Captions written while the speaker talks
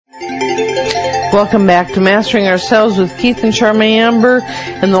Welcome back to Mastering Ourselves with Keith and Charmaine Amber.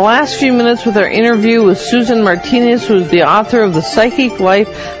 In the last few minutes with our interview with Susan Martinez, who is the author of The Psychic Life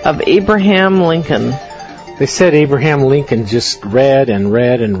of Abraham Lincoln. They said Abraham Lincoln just read and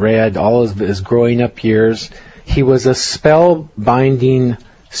read and read all of his growing up years. He was a spellbinding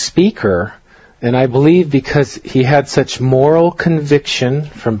speaker, and I believe because he had such moral conviction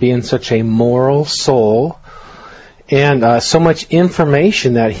from being such a moral soul, and so much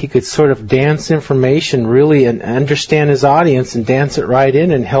information that he could sort of dance information really and understand his audience and dance it right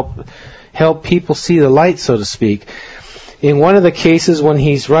in and help people see the light, so to speak. In one of the cases when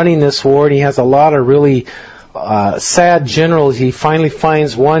he's running this war and he has a lot of really sad generals, he finally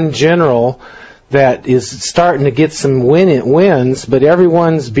finds one general that is starting to get some wins, but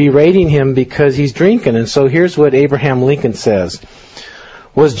everyone's berating him because he's drinking. And so here's what Abraham Lincoln says.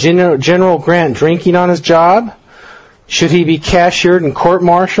 Was General Grant drinking on his job? Should he be cashiered and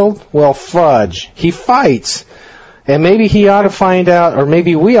court-martialed? Well, fudge. He fights. And maybe he ought to find out, or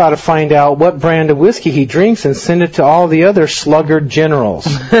maybe we ought to find out what brand of whiskey he drinks and send it to all the other sluggard generals.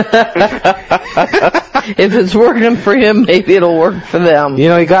 If it's working for him, maybe it'll work for them. You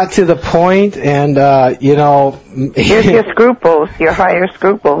know, he got to the point, and, Here's your scruples, your higher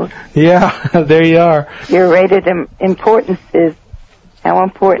scruples. Yeah, there you are. Your rated importance is, how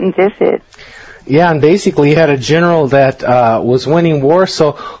important is it? Yeah, and basically he had a general that was winning war,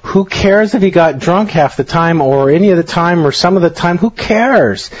 so who cares if he got drunk half the time or any of the time or some of the time? Who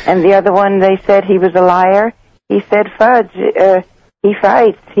cares? And the other one, they said he was a liar. He said, fudge, he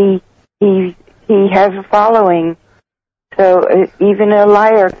fights. He has a following. So even a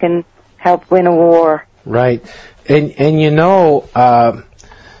liar can help win a war. Right. And you know,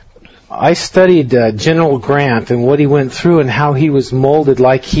 I studied General Grant and what he went through and how he was molded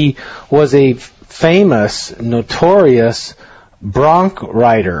like he was a famous, notorious bronc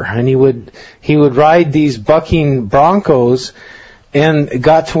rider. And he would ride these bucking broncos and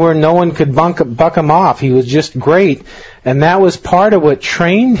got to where no one could buck him off. He was just great. And that was part of what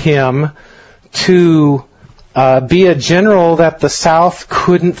trained him to be a general that the South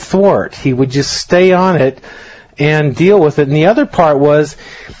couldn't thwart. He would just stay on it and deal with it. And the other part was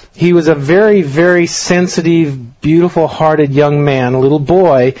he was a very, very sensitive, beautiful-hearted young man, a little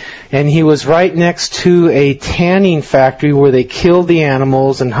boy, and he was right next to a tanning factory where they killed the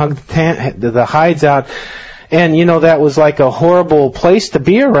animals and hung the hides out. And, you know, that was like a horrible place to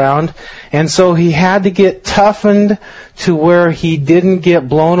be around. And so he had to get toughened to where he didn't get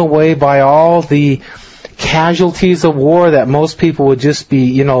blown away by all the casualties of war that most people would just be,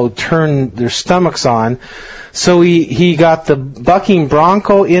 you know, turn their stomachs on. So he got the bucking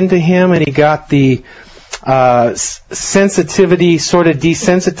bronco into him, and he got the sensitivity sort of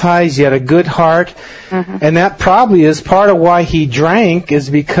desensitized. He had a good heart. Mm-hmm. And that probably is part of why he drank, is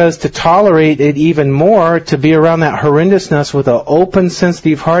because to tolerate it even more, to be around that horrendousness with an open,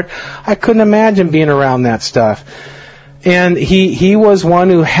 sensitive heart, I couldn't imagine being around that stuff. And he was one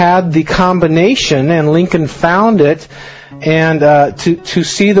who had the combination, and Lincoln found it, and to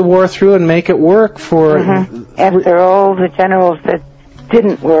see the war through and make it work for... Mm-hmm. After all the generals that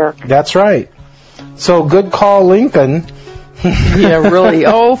didn't work. That's right. So good call, Lincoln. Yeah, really.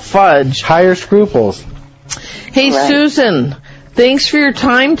 Oh, fudge. Higher scruples. Hey, right. Susan, thanks for your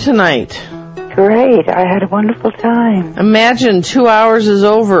time tonight. Great. I had a wonderful time. Imagine 2 hours is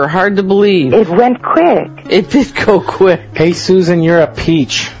over. Hard to believe. It went quick. It did go quick. Hey, Susan, you're a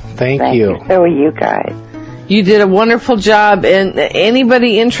peach. Thank you. So are you guys. You did a wonderful job, and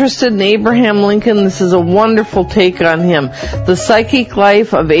anybody interested in Abraham Lincoln, this is a wonderful take on him. The Psychic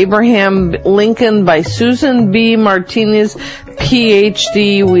Life of Abraham Lincoln by Susan B. Martinez,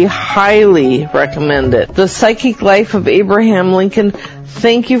 Ph.D. We highly recommend it. The Psychic Life of Abraham Lincoln.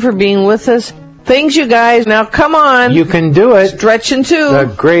 Thank you for being with us. Thanks, you guys. Now, come on. You can do it. Stretch into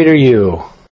the greater you.